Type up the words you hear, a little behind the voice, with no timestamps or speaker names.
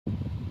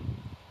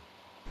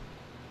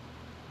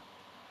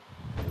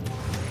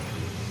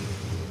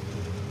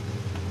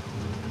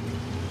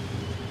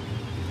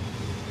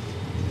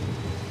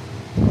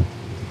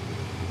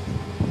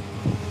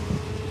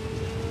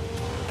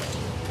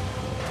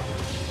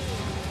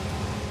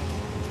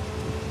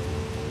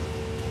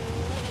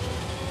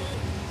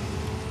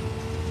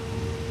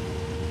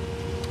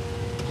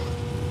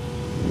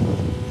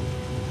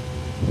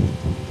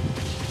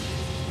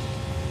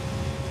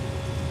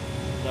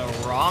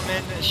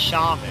Ramen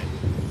Shaman.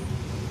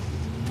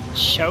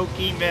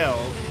 Choky Milk.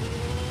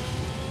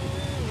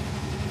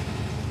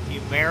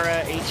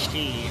 Humera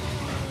HT.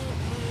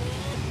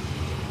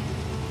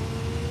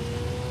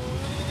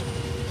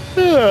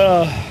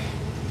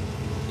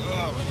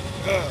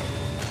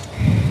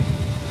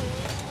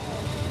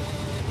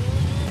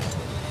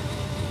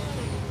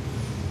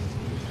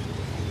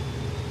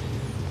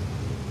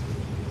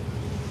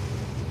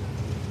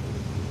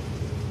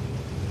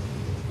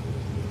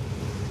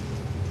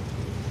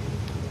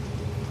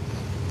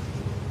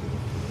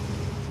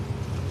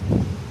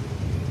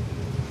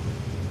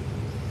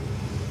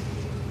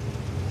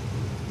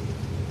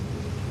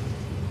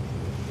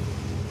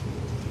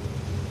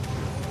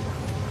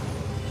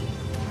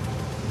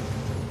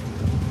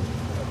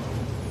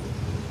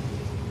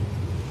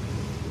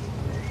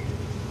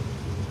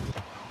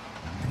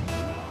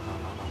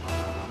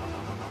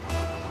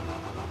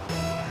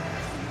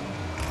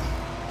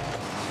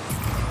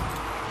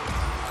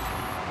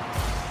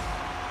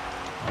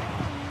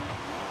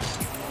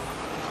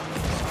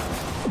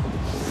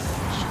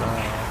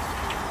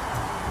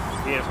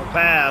 Beautiful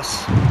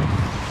pass.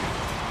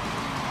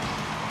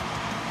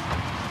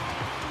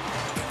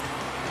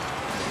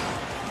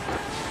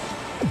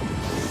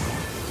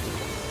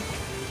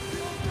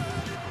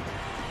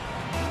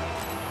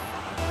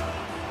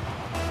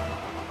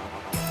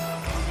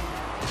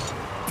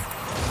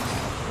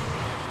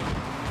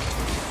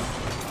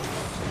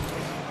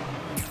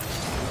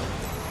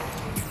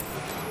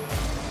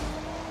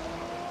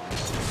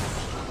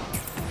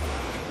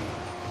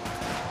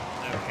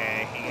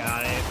 Okay, he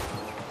got it.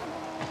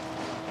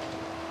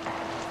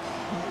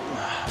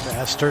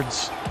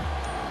 Bastards.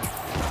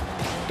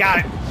 Got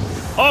it.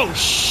 Oh,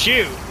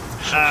 shoot.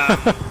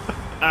 What?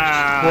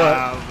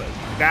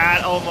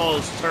 That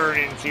almost turned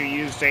into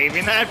you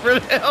saving that for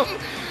them.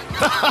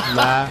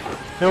 Nah,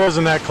 it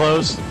wasn't that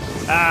close.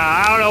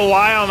 I don't know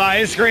why on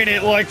my screen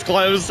it looked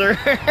closer.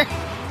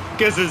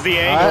 Because it's the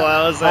angle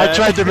I was at. I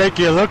tried to make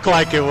it look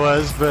like it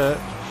was, but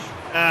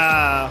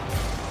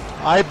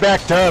I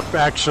backed up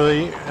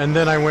actually, and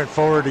then I went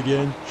forward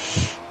again.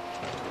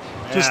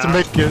 Just to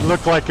make it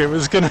look like it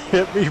was gonna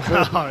hit me.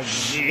 But oh,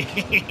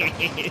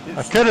 jeez.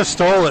 I could have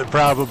stole it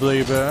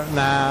probably, but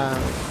nah.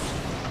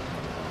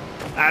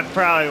 I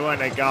probably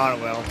wouldn't have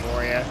gone well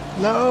for you.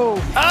 No.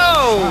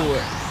 Oh!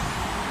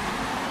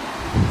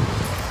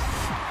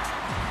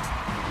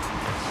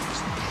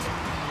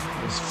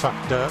 It's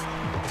fucked up.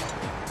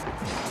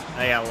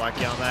 I got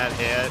lucky on that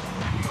hit.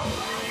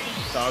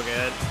 It's all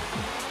good.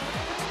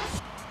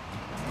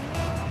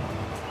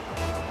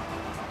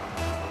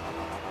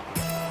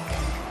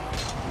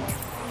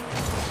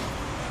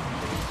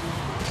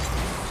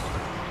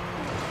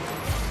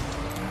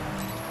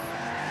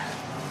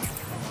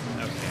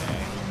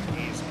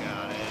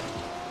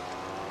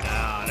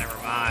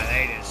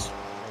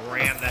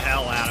 Ram the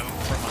hell out of him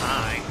from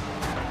behind.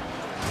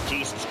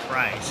 Jesus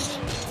Christ.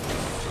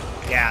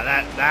 Yeah,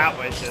 that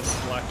was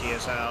just lucky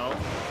as hell.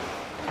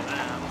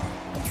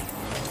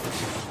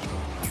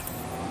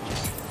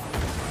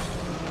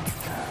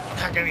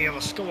 Not gonna be able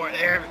to score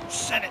there, but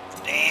set it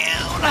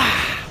down.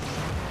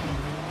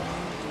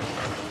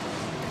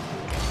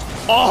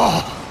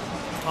 Oh!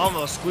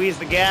 Almost squeezed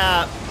the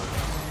gap.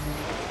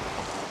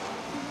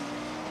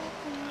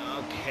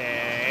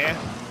 Okay.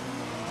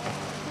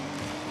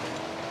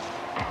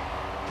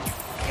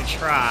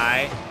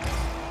 Try.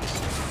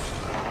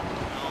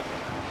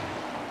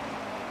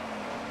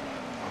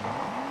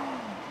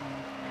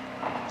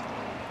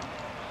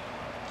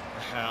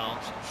 Hell,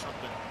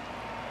 something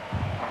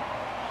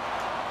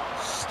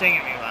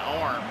stinging me in my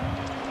arm.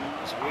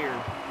 It's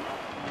weird.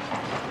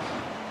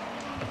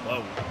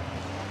 Whoa.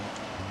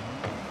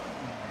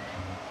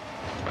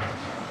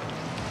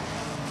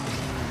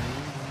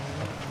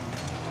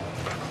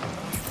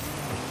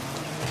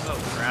 Oh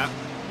crap.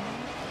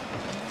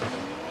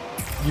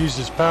 Used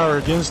his power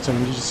against him.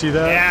 Did you see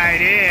that? Yeah, I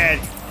did.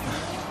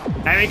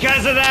 And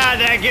because of that,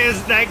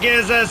 that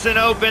gives us an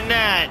open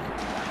net.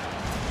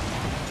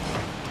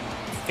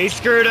 He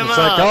screwed him up. It's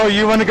like, oh,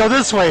 you want to go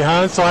this way,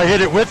 huh? So I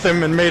hit it with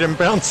him and made him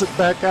bounce it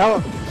back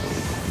out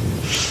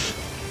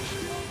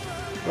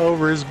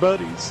over his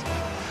buddies.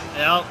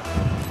 Yep.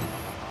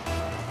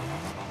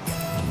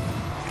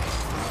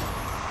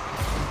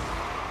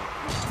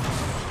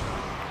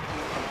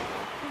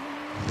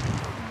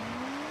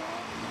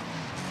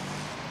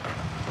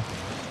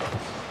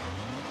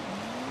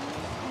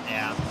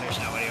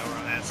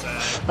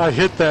 I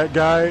hit that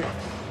guy.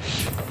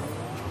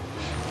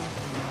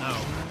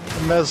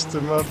 Oh. Messed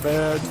him up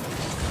bad.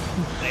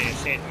 They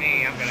just hit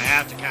me. I'm gonna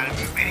have to kind of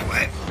move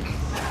anyway.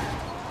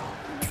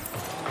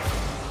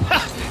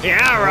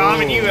 Yeah,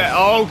 Ramen, you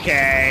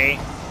okay?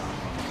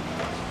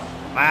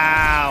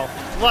 Wow,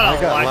 what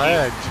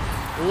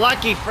a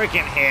lucky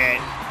freaking hit!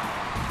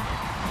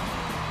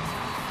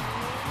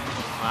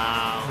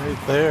 Wow.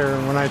 Right there,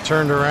 when I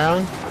turned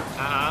around,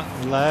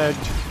 lagged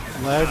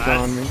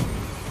on me.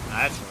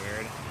 That's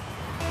weird.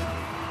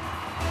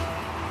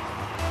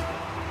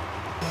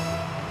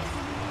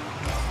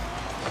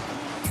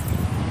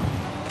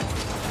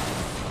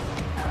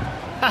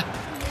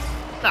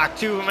 Knocked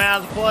two of them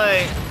out of the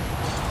play.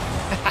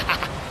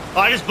 Oh,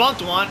 I just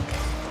bumped one.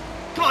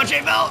 Come on,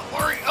 Bello.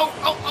 Worry. Oh.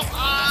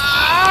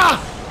 Ah!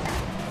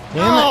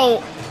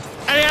 No!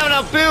 I didn't have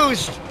enough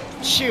boost.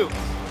 Shoot.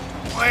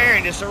 We're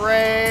in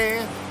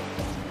disarray.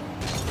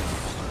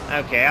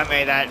 Okay, I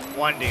made that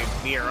one dude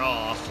veer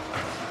off.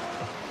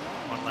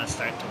 One less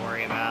thing to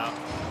worry about.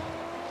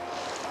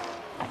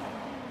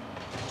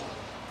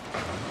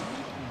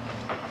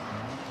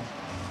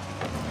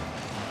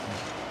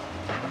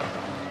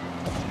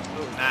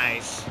 Ooh,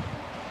 nice.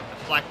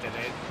 Deflected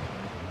it.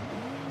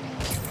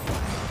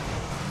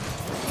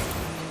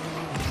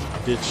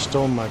 Bitch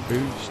stole my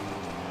boost.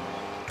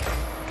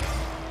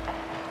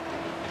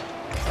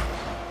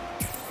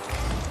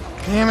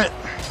 Damn it.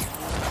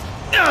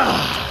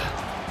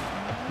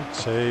 Good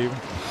save.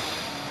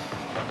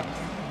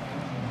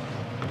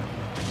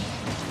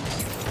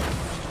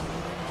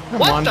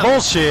 Come on,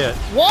 bullshit.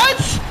 What?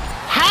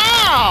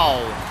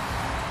 How?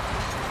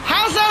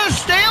 How's that a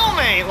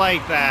stalemate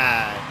like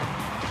that?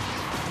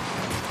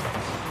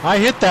 I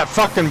hit that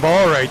fucking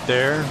ball right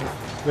there,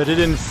 but it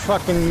didn't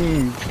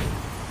fucking...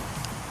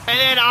 And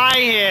then I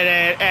hit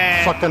it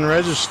and... fucking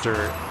register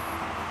it.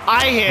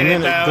 I hit it, and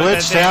then though, it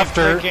glitched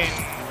after... freaking...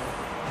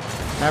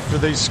 After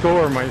they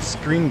score, my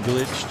screen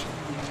glitched.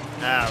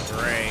 Oh,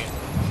 great.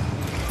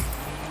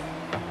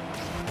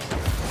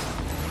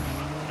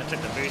 I took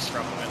the boost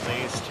from him, at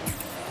least.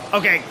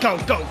 Okay, go!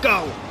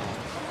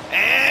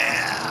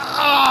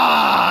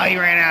 Ah, he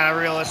ran out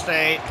of real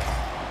estate.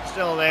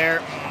 Still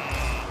there.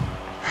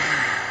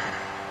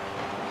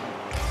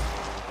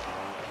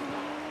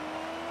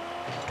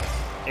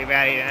 Too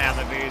bad he didn't have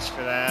the boost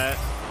for that.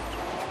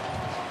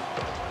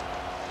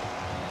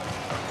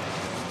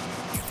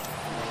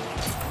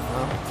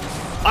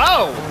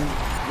 Oh!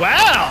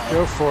 Wow!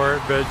 Go for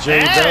it, but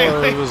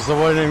Bello was the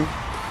one in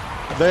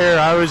there.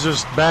 I was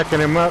just backing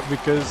him up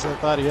because I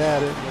thought he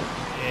had it. But...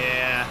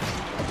 yeah.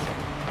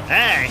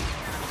 Hey!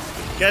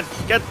 Good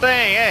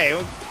thing,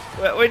 hey.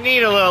 We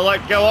need a little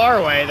let go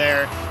our way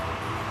there.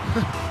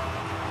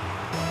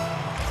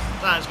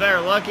 Sometimes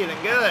better lucky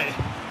than good.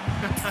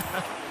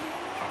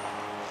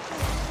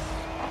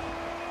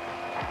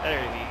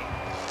 Better be.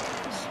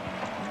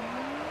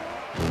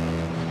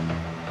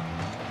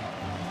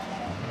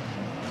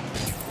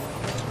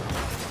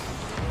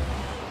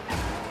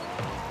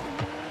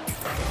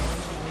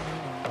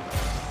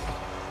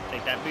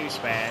 Take that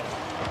boost back.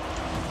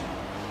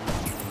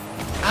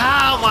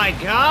 Oh my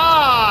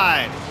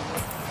god!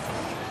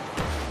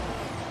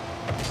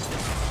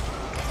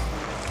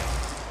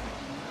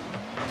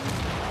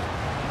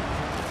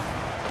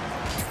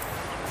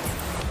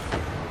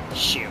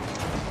 Shoot.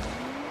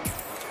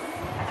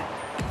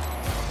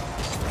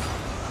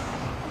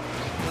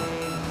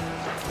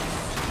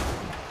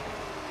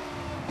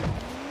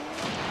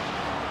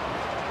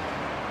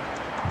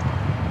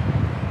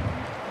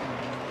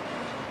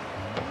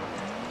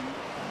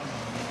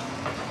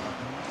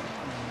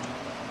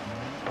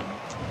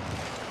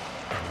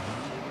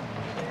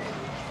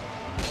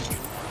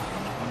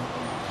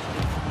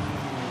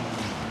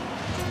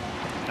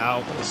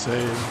 No.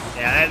 Save.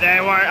 Yeah, they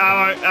weren't.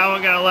 I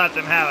wasn't gonna let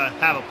them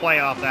have a play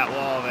off that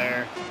wall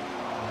there.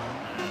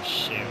 Oh,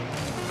 shoot.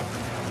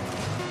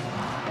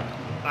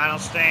 Final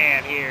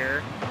stand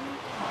here.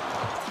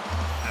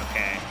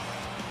 Okay.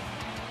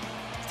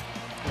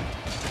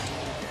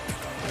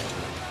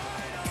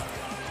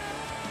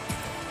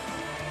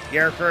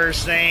 Your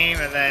first name,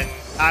 and then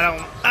I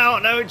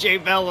don't know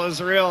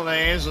Bello's real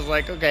name. So it's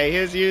like, okay,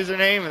 his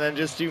username, and then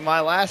just do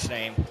my last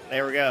name.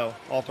 There we go.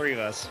 All three of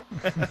us.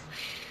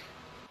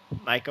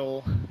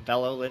 Michael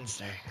Bello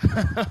Linsday.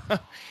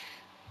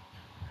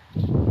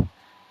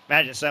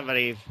 Imagine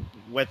somebody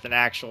with an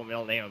actual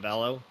middle name of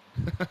Bello.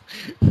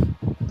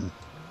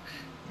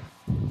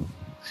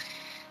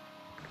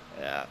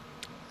 Yeah.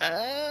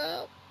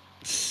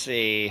 Let's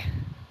see.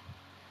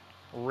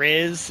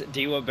 Riz,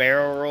 do a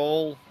barrel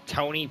roll.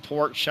 Tony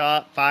pork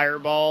chop,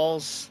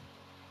 fireballs.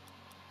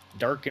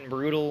 Dark and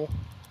brutal.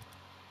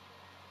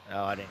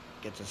 Oh, I didn't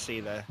get to see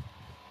the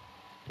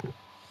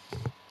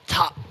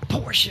top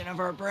portion of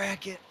our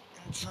bracket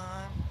in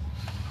time.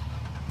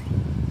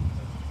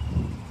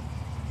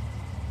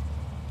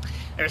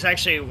 There's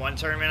actually one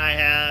tournament I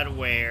had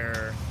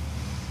where,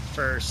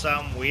 for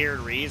some weird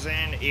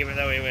reason, even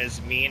though it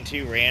was me and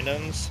two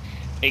randoms,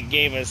 it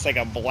gave us like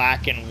a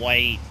black and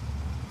white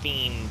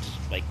themed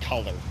like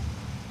color.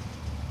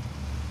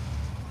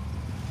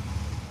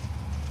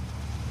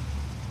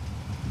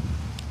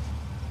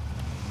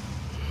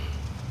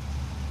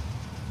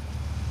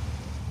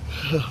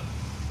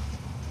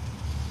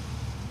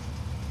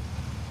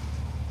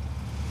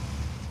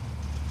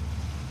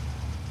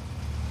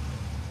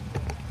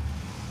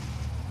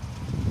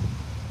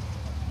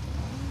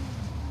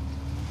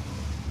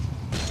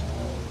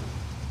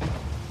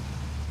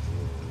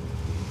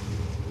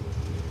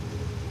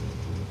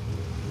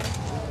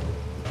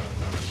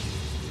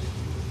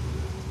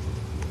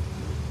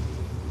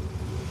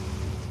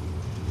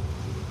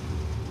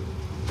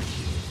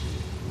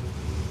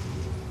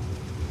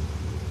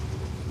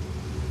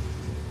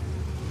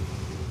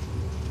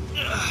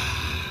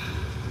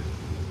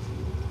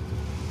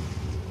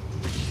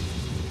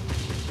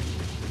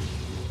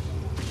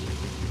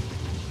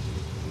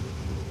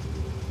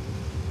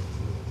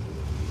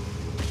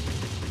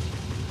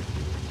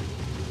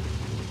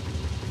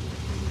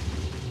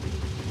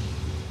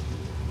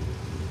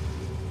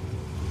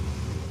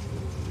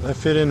 I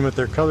fit in with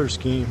their color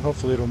scheme.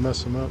 Hopefully it'll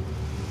mess them up.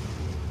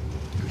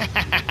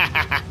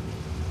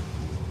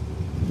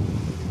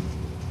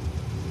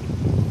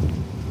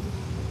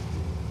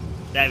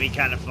 That'd be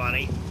kind of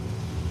funny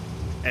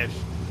if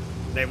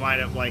they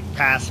wind up like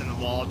passing the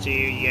ball to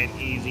you. You get an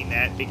easy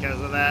net because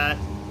of that.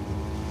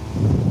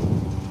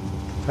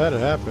 I've had it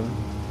happen.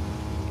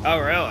 Oh,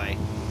 really?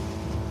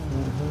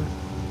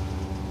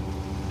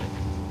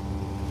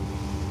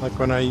 Like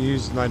when I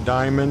use my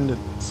diamond,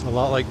 it's a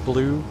lot like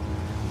blue.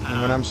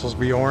 And when I'm supposed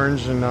to be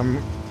orange and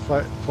I'm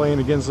playing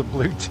against the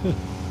blue team.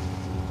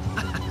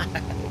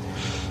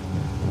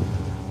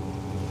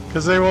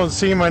 Because they won't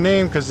see my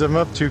name because I'm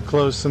up too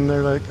close and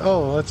they're like,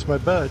 oh, that's my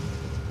bud.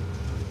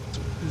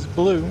 It's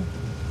blue.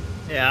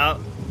 Yeah.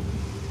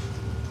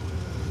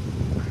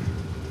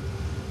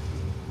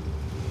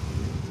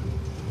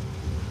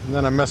 And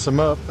then I mess them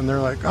up and they're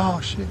like, oh,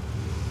 shit.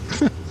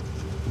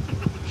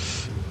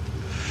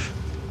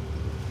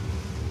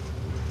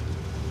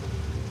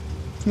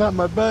 It's not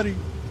my buddy.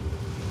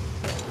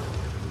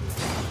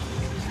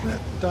 It's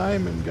that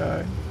diamond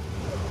guy.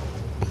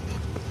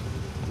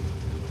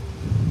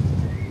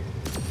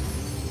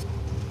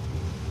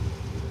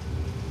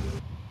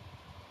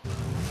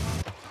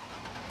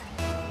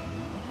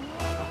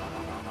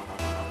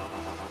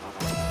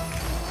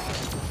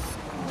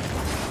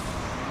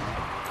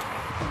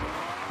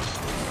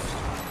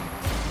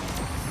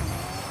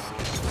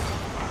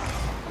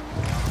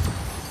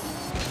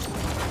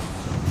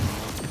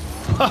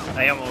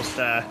 I almost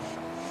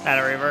had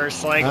a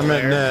reverse leg I'm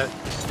there. at net.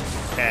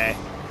 Okay.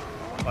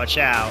 Watch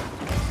out.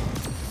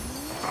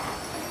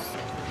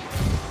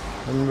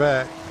 I'm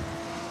back.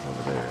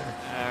 Over there.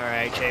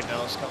 Alright, J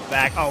Bill's coming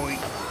back. Oh,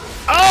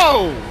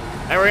 oh!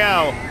 There we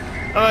go.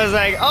 I was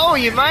like, oh,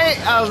 you might.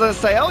 I was going to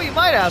say, oh, you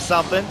might have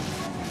something.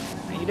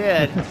 You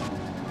did.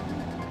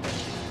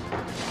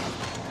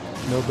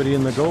 Nobody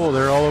in the goal.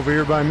 They're all over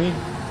here by me.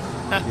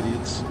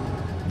 Idiots.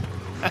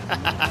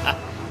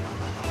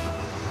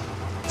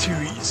 Too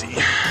easy.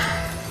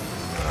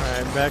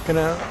 Alright, backing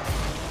out.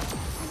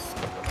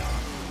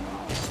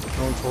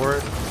 Going for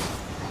it.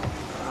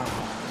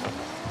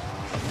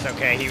 It's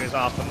okay, he was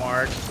off the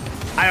mark.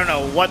 I don't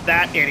know what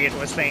that idiot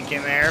was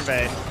thinking there,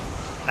 but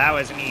that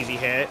was an easy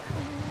hit.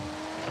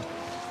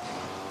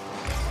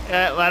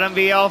 Yeah, let him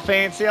be all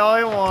fancy all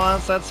he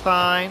wants, that's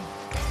fine.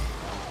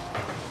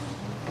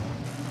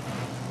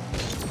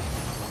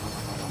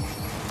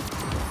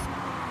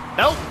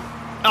 Nope.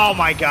 Oh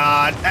my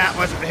god, that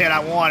wasn't the hit I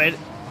wanted.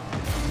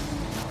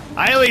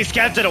 I at least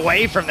kept it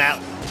away from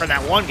that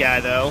one guy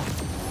though.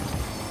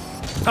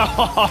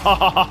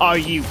 Oh,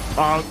 you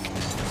punk.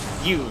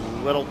 You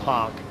little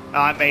punk.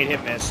 Oh, I made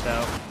him miss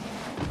though.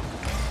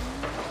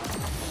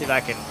 See if I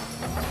can.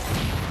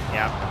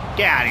 Yeah.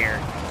 Get out of here.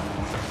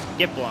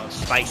 Get blown,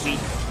 spicy.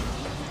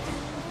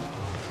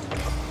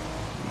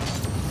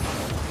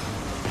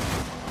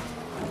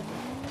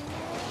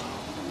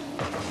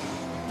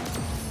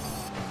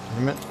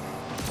 Damn it.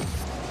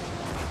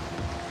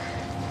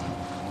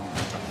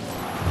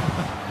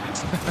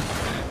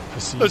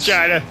 Let's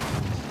try to.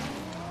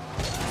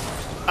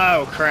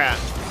 Oh crap.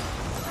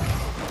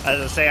 I was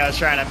gonna say I was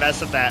trying to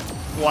mess with that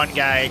one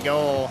guy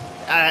goal.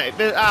 I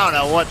don't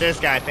know what this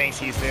guy thinks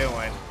he's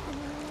doing.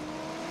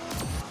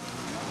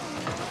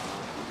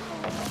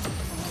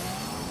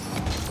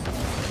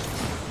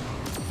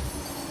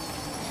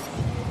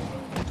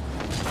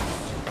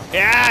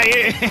 Yeah,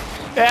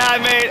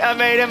 yeah, I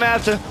made him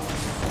have to.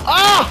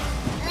 Oh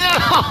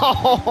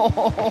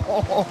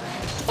no!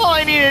 All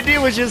I needed to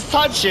do was just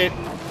touch it.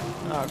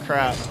 Oh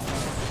crap!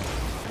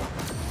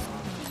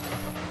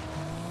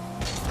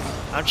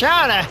 I'm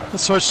trying to.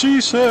 That's what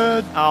she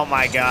said. Oh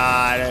my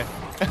god.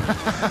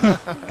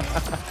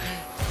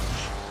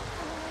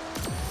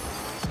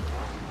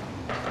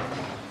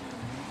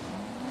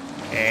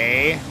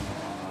 Okay.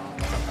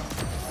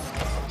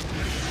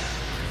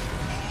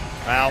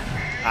 Well,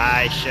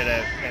 I should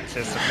have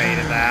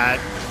anticipated that.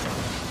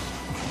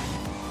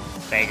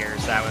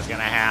 Figures that was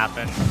gonna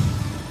happen.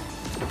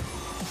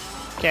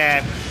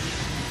 Okay.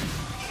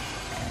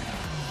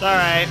 It's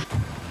alright.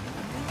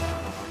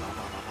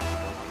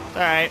 It's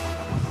alright.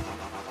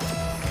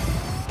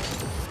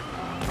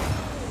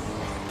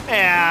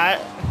 Yeah.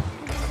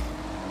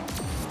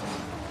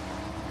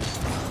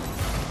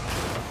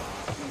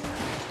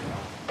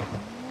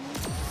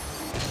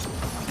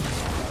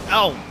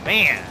 Oh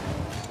man.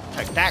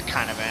 Took that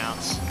kind of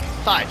bounce.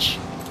 Touch.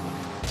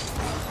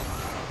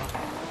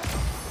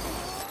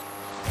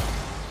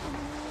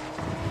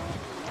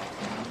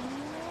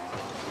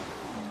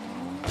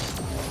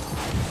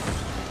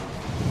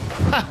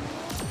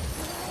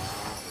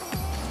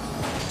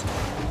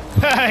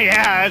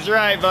 Yeah, that's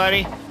right,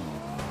 buddy.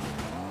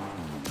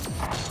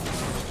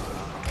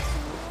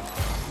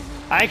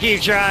 I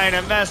keep trying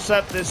to mess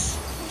up this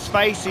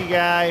spicy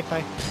guy if I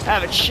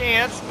have a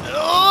chance.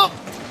 Oh!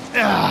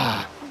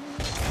 Ah.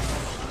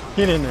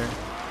 Get in there.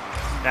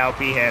 Nope,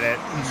 he hit it.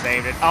 He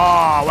saved it.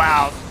 Oh,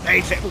 wow.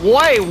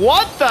 Wait,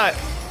 what the?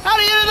 How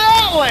do you get it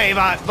that way,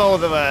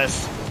 both of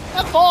us?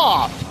 F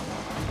off.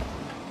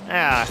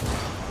 Yeah.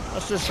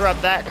 Let's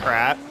disrupt that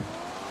crap.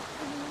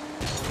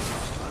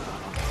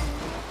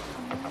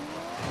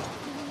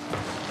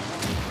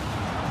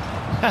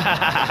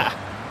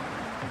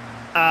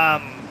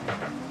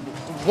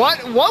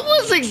 What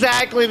was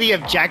exactly the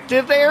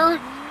objective there?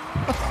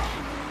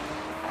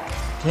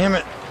 Damn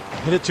it.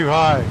 Hit it too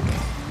high.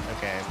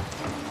 Okay.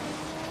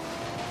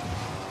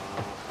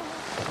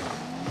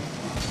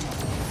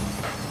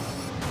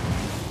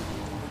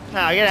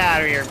 No, get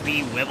out of here,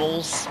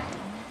 B-Wibbles.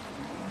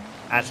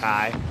 That's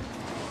high.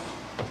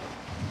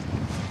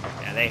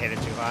 Yeah, they hit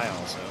it too high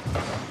also.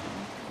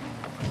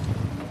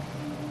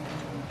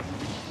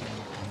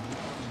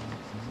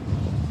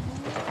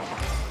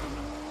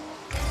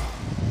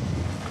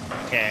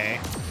 Okay.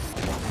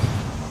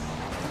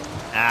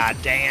 Ah,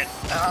 dang it.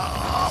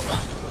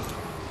 Oh.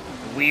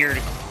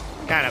 Weird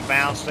kind of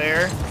bounce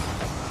there.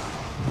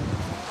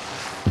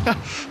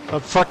 I'm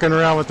fucking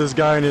around with this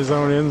guy in his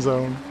own end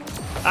zone.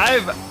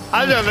 I've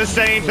done the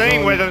same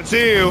thing with him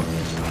too.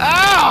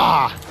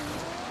 Ah!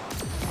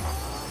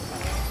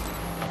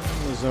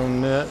 His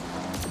own net.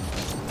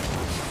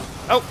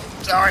 Oh,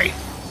 sorry.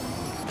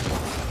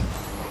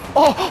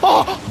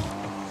 Oh!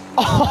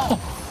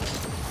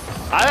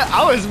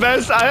 I was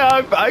messed.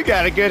 I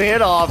got a good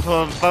hit off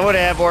him. If I would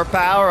have had more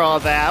power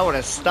on that, I would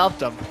have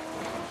stuffed him.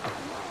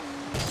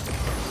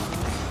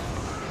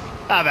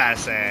 I'm about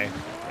to say.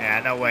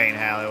 Yeah, no way in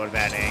hell it would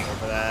have had an angle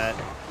for that.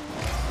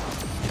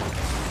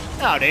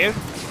 No, dude.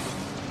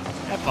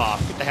 F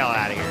off. Get the hell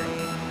out of here.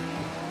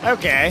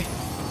 Okay.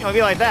 You wanna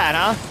be like that,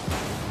 huh?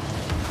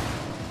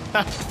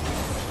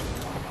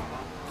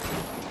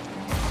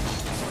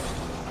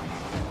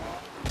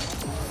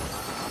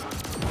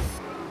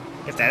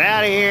 Get that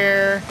out of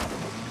here.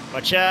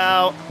 Watch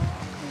out.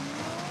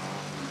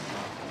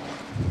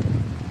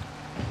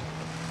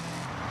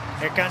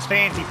 Here comes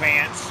Fancy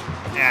Pants.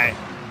 Alright.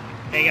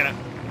 They gonna.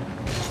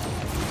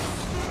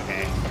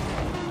 Okay.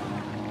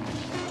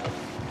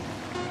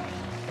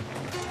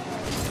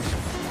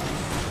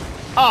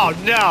 Oh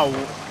no!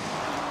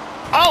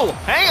 Oh,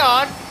 hang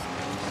on!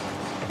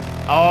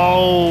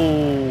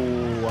 Oh!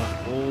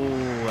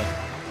 Ooh.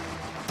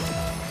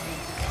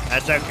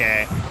 That's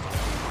okay.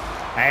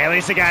 Hey, at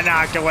least it got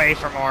knocked away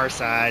from our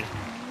side.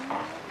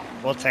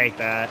 We'll take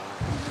that.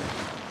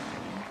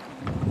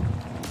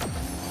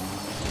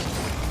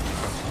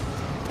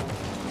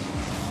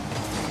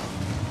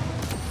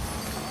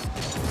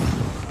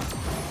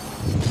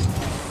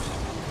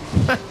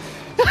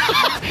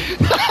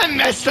 I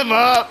messed him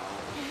up.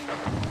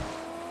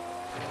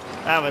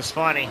 That was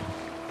funny.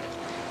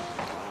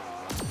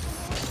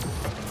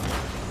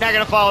 Not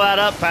gonna follow that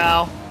up,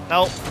 pal.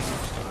 Nope.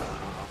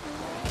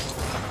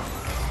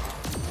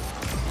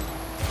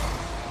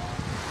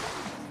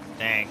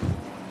 Dang.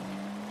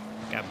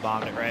 Got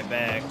bombed it right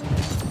back.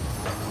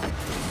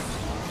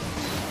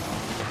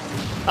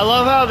 I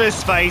love how this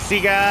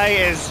spicy guy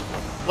is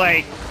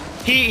like,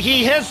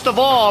 he hits the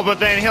ball, but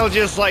then he'll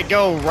just like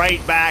go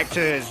right back to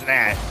his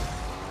net.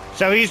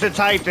 So he's the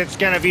type that's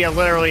gonna be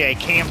literally a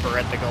camper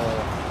at the goal.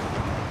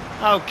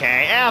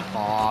 Okay, F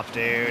off,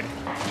 dude.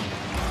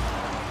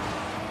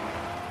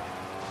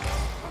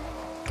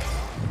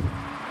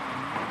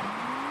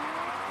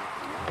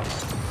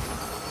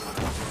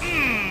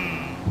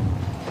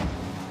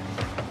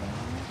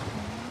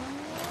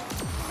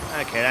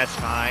 Okay, that's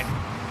fine.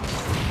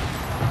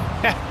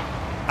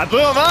 I blew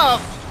him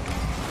up!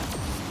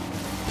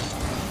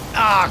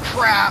 Ah, oh,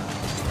 crap!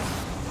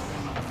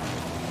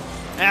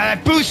 Now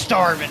that boost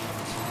starving!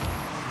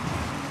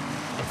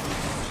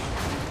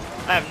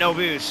 I have no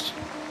boost.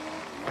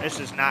 This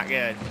is not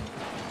good.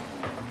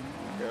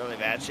 Really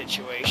bad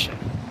situation.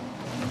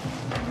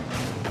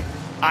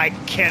 I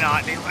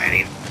cannot do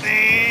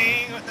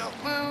anything with no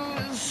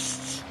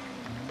boost.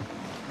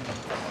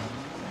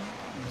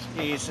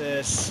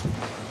 Jesus.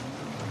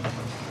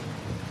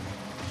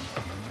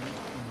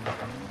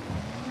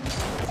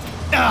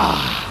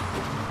 Ah!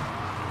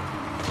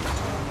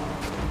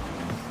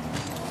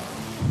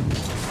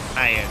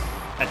 I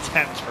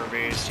attempt for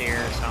boost here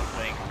or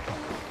something.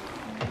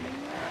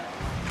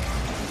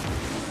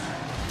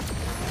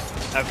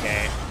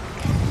 Okay.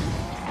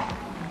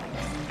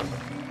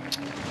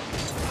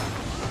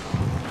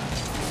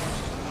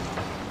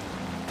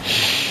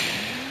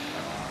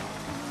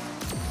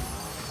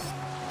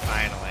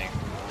 Finally.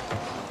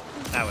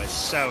 That was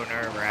so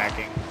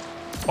nerve-wracking.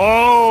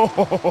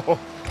 Oh!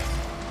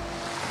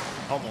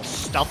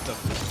 Almost stuffed him.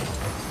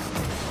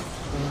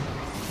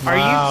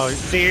 Wow. Are you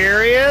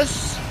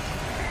serious?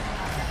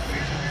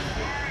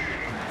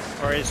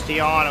 Or as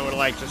Tiana would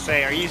like to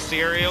say, are you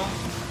serial?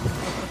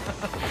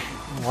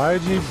 Why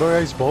did you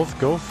guys both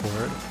go for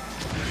it?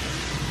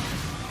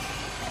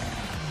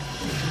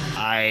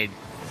 I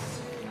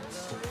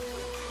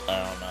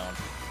don't know.